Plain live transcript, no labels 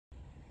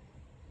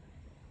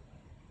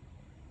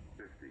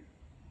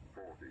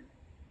20,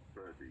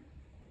 30,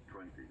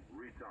 20,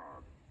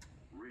 retard,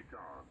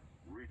 retard,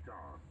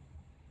 retard.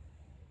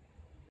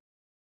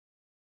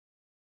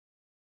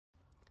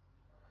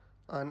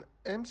 An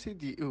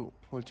MCDU,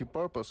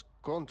 multipurpose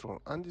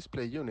control and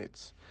display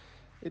units.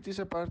 It is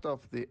a part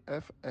of the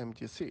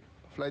FMGC,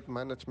 Flight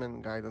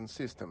Management Guidance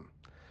System,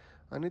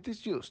 and it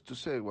is used to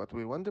say what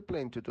we want the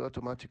plane to do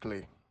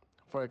automatically,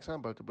 for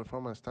example, to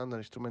perform a standard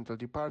instrumental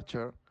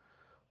departure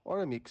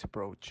or a mixed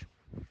approach.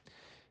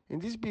 In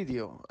this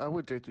video, I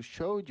will try to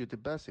show you the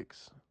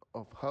basics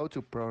of how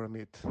to program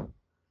it.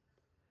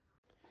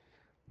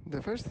 The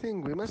first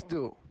thing we must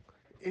do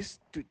is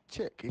to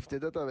check if the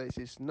database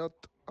is not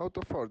out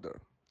of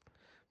order.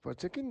 For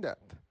checking that,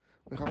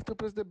 we have to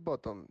press the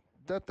button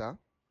Data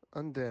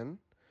and then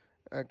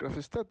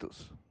Aircraft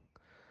Status.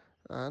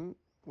 And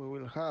we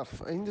will have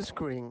in the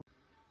screen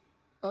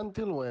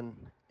until when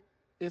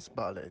is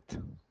valid.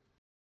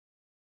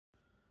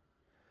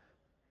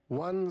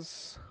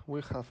 Once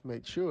we have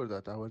made sure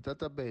that our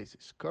database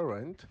is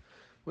current,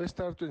 we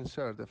start to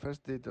insert the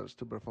first details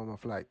to perform a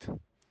flight.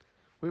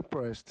 We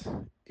pressed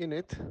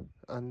Init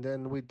and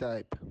then we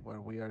type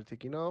where we are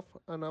taking off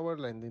and our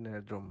landing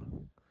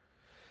airdrome.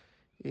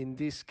 In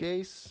this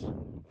case,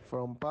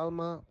 from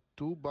Palma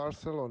to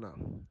Barcelona.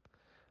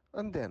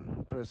 And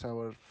then press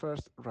our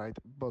first right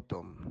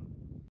button.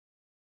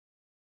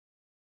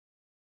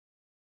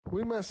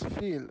 We must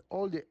fill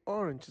all the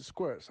orange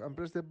squares and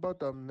press the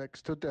button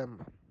next to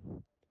them.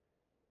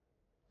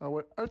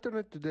 Our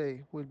alternate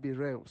today will be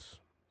Reus.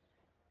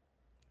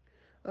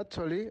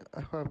 Actually,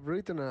 I have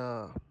written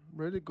a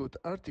really good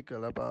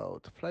article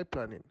about flight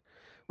planning,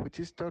 which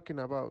is talking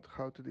about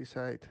how to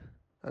decide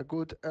a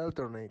good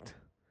alternate.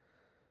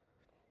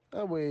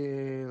 I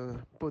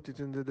will put it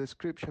in the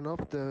description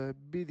of the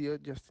video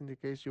just in the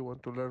case you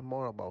want to learn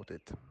more about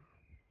it.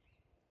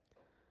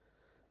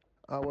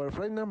 Our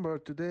flight number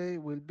today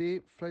will be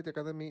Flight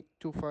Academy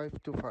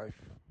 2525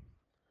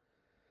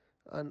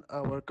 and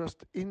our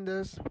cost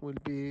index will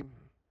be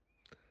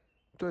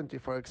 20,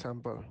 for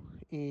example.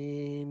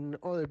 In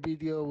other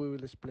video we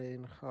will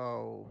explain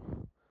how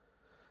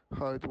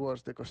it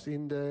works, the cost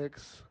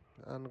index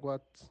and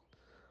what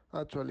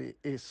actually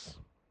is.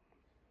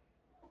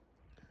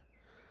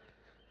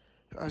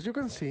 As you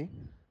can see,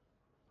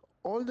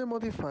 all the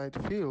modified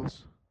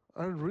fields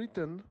are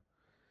written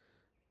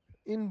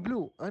in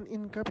blue and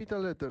in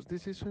capital letters.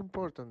 This is so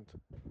important.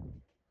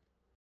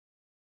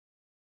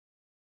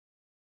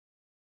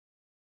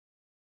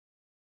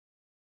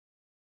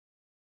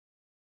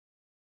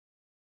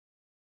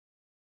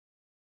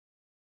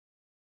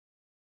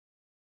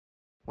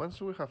 Once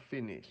we have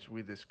finished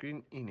with the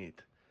screen init,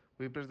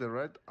 we press the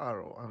right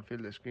arrow and fill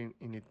the screen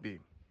init B.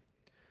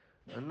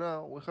 And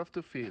now we have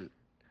to fill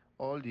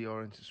all the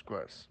orange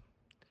squares.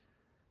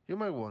 You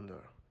might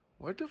wonder,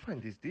 where to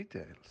find these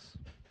details?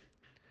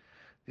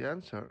 The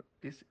answer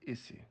is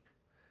easy.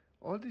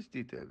 All these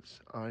details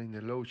are in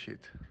the load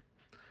sheet.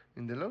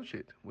 In the load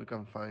sheet, we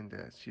can find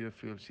the zero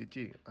fuel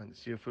CG and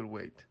zero fuel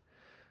weight,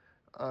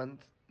 and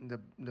the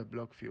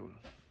block fuel,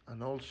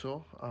 and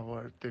also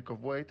our takeoff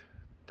weight,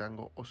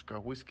 Tango Oscar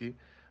Whiskey,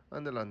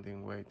 and the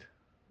landing weight,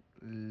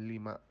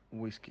 Lima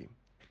Whiskey.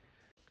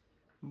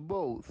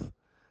 Both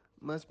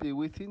must be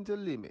within the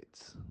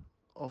limits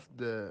of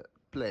the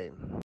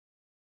plane.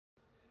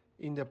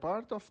 In the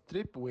part of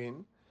trip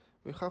wind,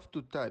 we have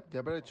to type the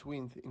average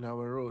wind in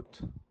our route.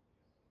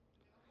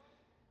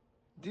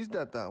 This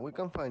data we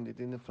can find it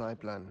in the flight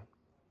plan.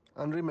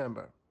 And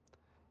remember,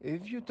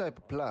 if you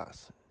type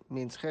plus,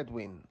 means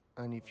headwind,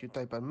 and if you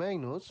type a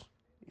minus,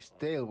 it's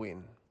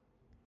tailwind.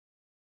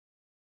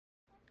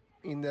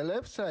 In the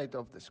left side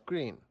of the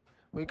screen,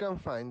 we can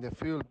find the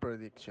fuel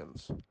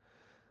predictions.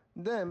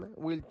 Them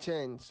will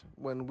change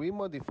when we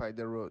modify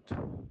the route.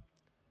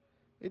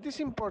 It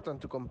is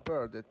important to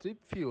compare the trip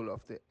fuel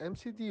of the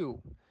MCDU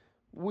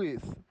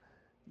with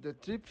the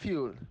trip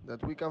fuel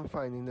that we can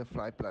find in the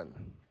flight plan.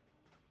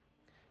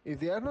 If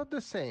they are not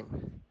the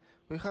same,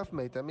 we have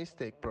made a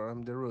mistake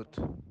programming the route.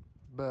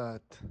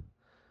 But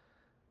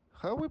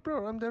how we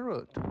program the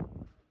route?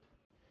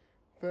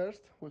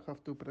 First, we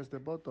have to press the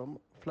button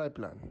Flight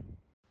Plan.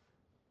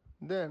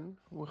 Then,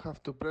 we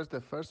have to press the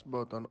first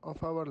button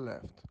of our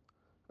left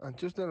and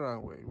choose the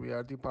runway we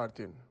are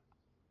departing.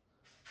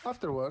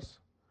 Afterwards,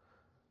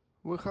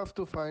 we have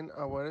to find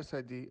our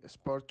SID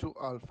Sport 2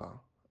 Alpha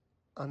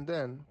and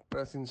then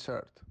press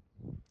Insert.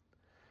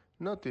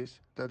 Notice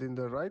that in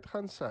the right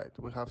hand side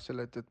we have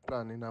selected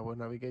Plan in our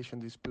navigation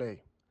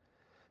display,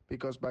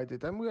 because by the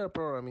time we are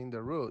programming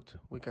the route,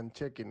 we can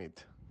check in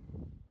it.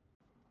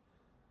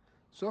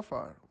 So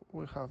far,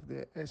 we have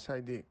the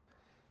SID,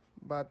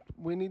 but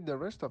we need the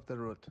rest of the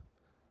route.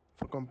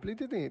 For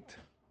completing it,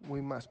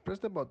 we must press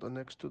the button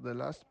next to the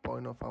last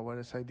point of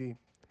our SID.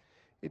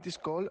 It is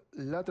called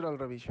lateral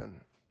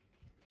revision.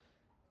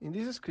 In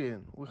this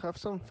screen, we have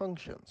some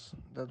functions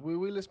that we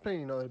will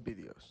explain in other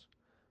videos.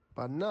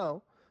 But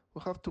now,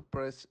 we have to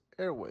press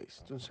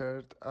Airways to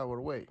insert our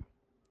way.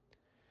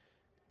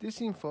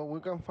 This info,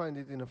 we can find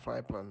it in a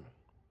flight plan.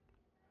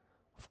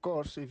 Of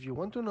course, if you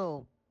want to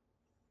know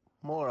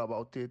more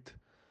about it,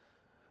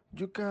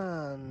 You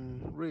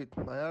can read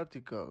my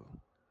article,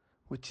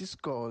 which is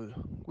called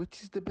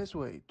 "Which is the best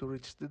way to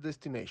reach the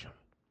destination?"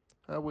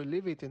 I will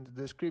leave it in the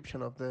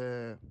description of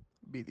the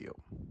video.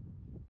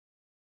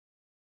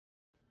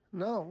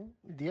 Now,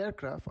 the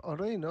aircraft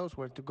already knows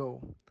where to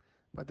go,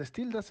 but it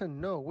still doesn't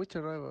know which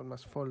arrival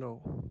must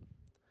follow.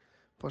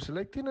 For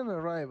selecting an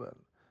arrival,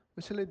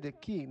 we select the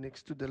key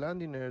next to the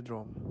landing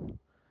airdrome.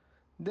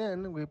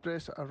 Then we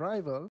press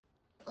Arrival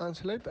and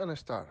select an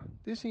star.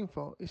 This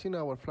info is in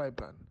our flight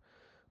plan,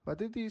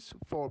 but it is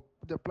for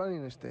the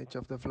planning stage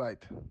of the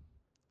flight.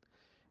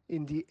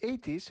 In the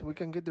ATIS, we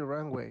can get the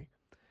runway,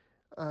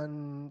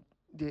 and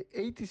the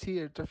ATC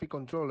air traffic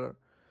controller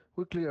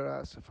will clear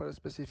us for a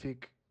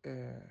specific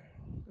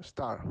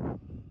star.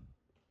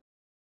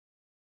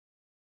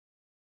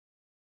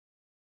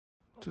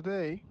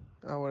 Today,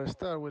 our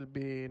star will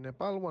be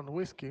Nepal 1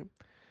 Whiskey,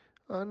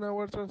 and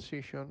our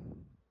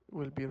transition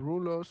will be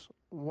Rulos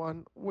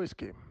 1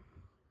 Whiskey.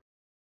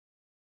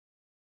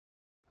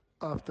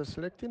 After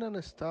selecting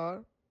an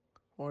star,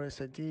 or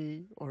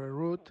SID, or a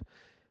route,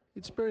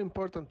 it's very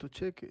important to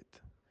check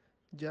it,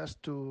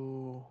 just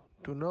to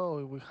know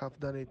if we have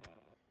done it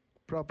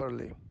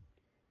properly.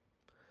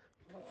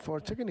 For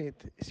checking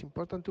it, it's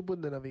important to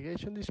put the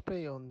navigation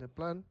display on the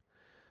plan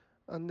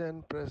and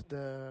then press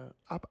the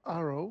up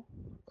arrow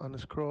and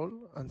scroll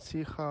and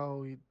see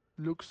how it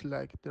looks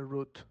like the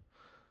route.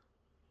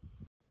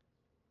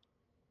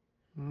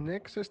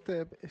 Next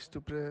step is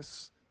to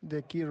press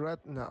the key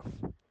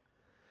RadNav,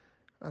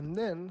 and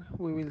then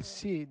we will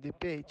see the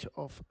page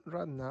of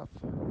RadNav,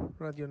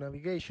 radio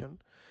navigation,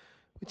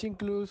 which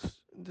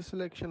includes the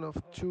selection of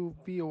two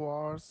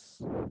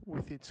VORs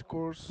with its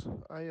course,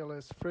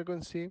 ILS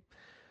frequency,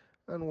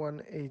 and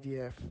one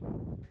ADF.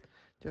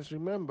 Just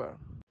remember,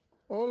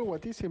 all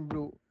what is in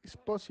blue is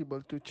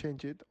possible to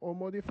change it or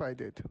modify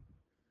it.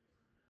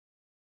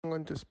 I'm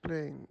going to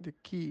explain the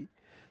key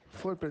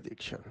for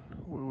prediction.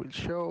 We will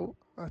show,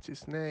 as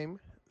its name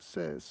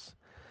says,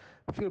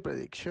 field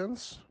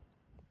predictions.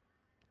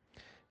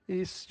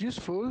 Is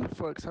useful,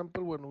 for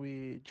example, when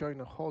we join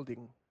a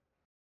holding.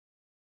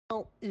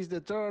 Now is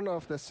the turn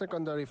of the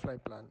secondary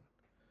flight plan.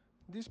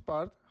 This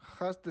part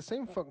has the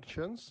same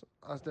functions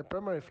as the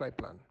primary flight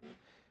plan.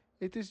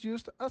 It is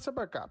used as a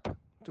backup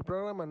to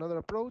program another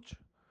approach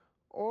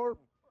or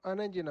an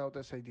engine out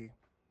SID.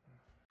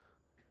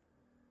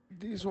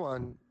 This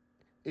one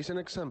is an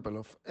example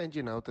of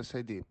engine out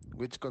SID,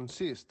 which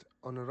consists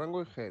on a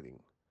runway heading.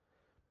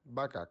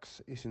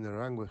 Backax is in the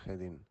runway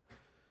heading,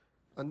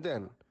 and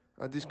then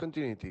a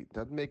discontinuity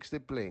that makes the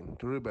plane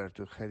to revert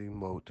to heading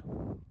mode.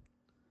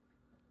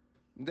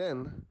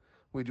 Then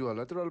we do a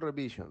lateral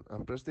revision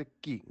and press the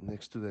key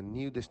next to the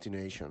new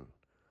destination,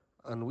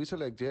 and we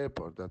select the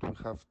airport that we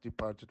have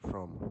departed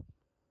from.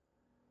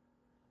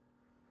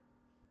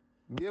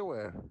 Be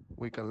aware,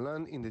 we can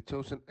land in the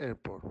chosen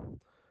airport.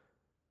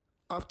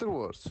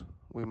 Afterwards,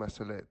 we must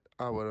select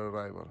our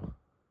arrival.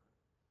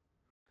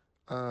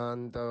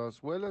 And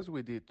as well as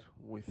we did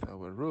with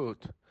our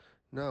route,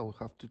 now we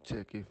have to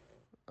check if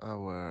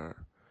our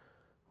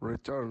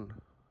return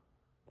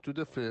to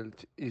the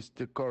field is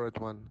the correct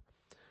one.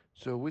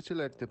 So we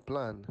select the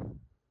plan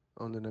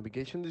on the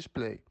navigation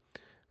display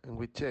and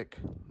we check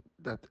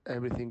that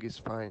everything is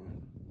fine.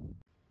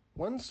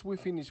 Once we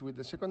finish with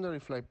the secondary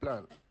flight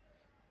plan,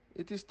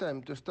 it is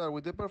time to start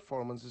with the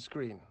performance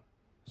screen.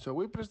 So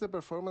we press the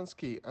performance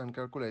key and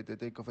calculate the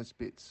takeoff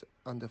speeds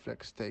and the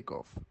flex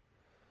takeoff.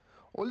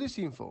 All this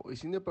info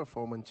is in the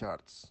performance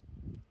charts.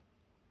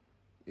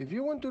 If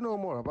you want to know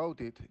more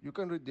about it, you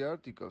can read the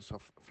articles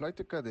of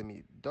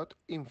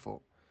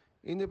flightacademy.info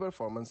in the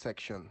performance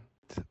section.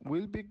 It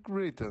will be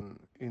written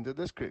in the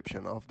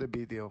description of the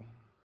video.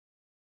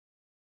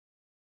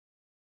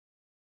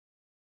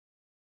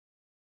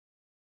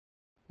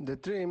 The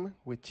trim,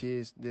 which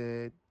is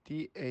the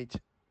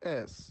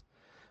THS,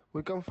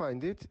 we can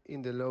find it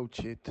in the load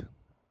sheet.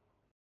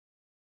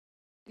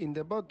 In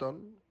the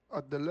bottom,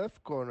 at the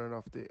left corner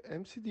of the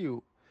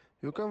MCDU,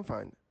 you can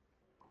find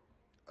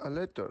a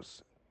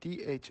letters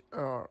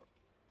THRRED,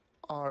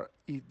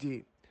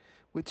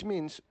 which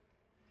means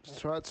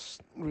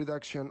thrust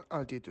reduction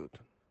altitude.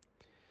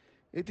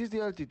 It is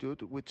the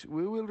altitude which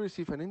we will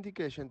receive an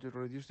indication to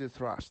reduce the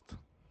thrust.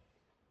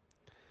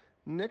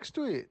 Next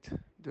to it,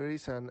 there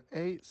is an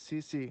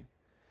ACC,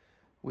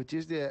 which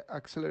is the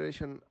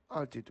acceleration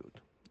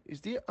altitude. It's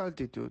the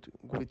altitude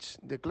which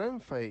the climb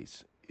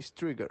phase is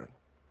triggered.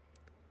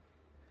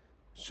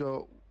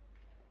 So,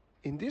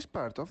 in this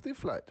part of the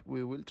flight,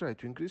 we will try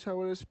to increase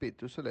our speed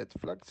to select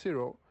flag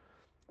 0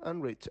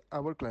 and reach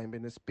our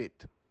climbing speed.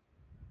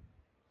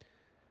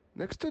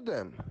 Next to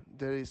them,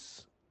 there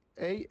is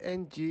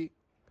ANGOUTACC.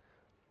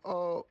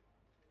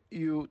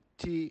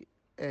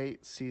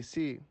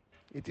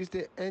 It is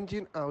the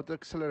engine out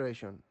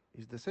acceleration.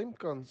 It's the same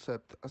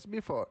concept as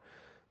before,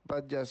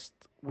 but just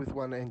with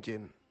one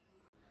engine.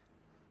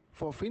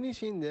 For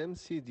finishing the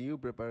MCDU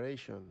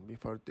preparation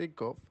before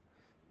takeoff,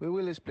 we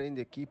will explain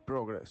the key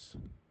progress.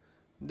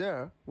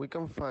 There, we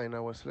can find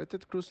our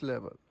selected cruise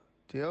level,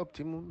 the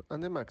optimum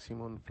and the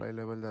maximum flight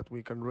level that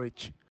we can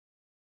reach.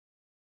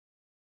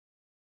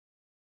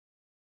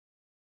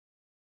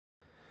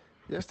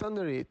 Just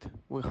under it,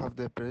 we have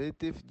the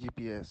predictive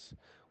GPS,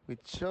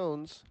 which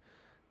shows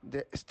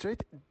the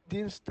straight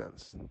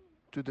distance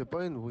to the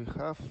point we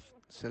have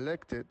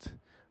selected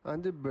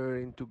and the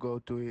bearing to go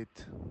to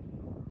it.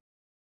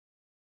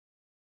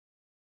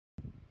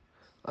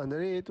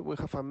 Under it, we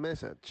have a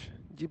message,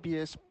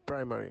 GPS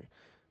primary,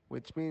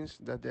 which means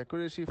that the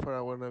accuracy for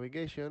our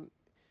navigation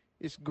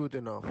is good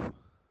enough.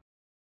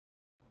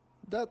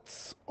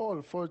 That's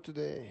all for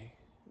today.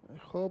 I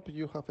hope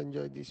you have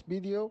enjoyed this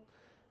video,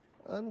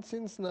 and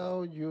since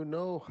now you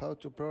know how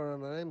to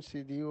program an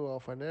MCDU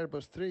of an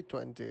Airbus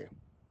 320.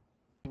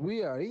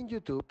 We are in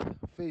YouTube,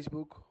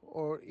 Facebook,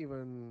 or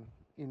even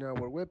in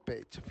our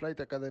webpage,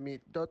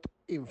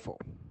 flightacademy.info.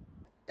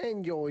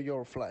 Enjoy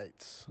your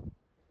flights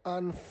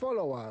and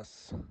follow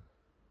us!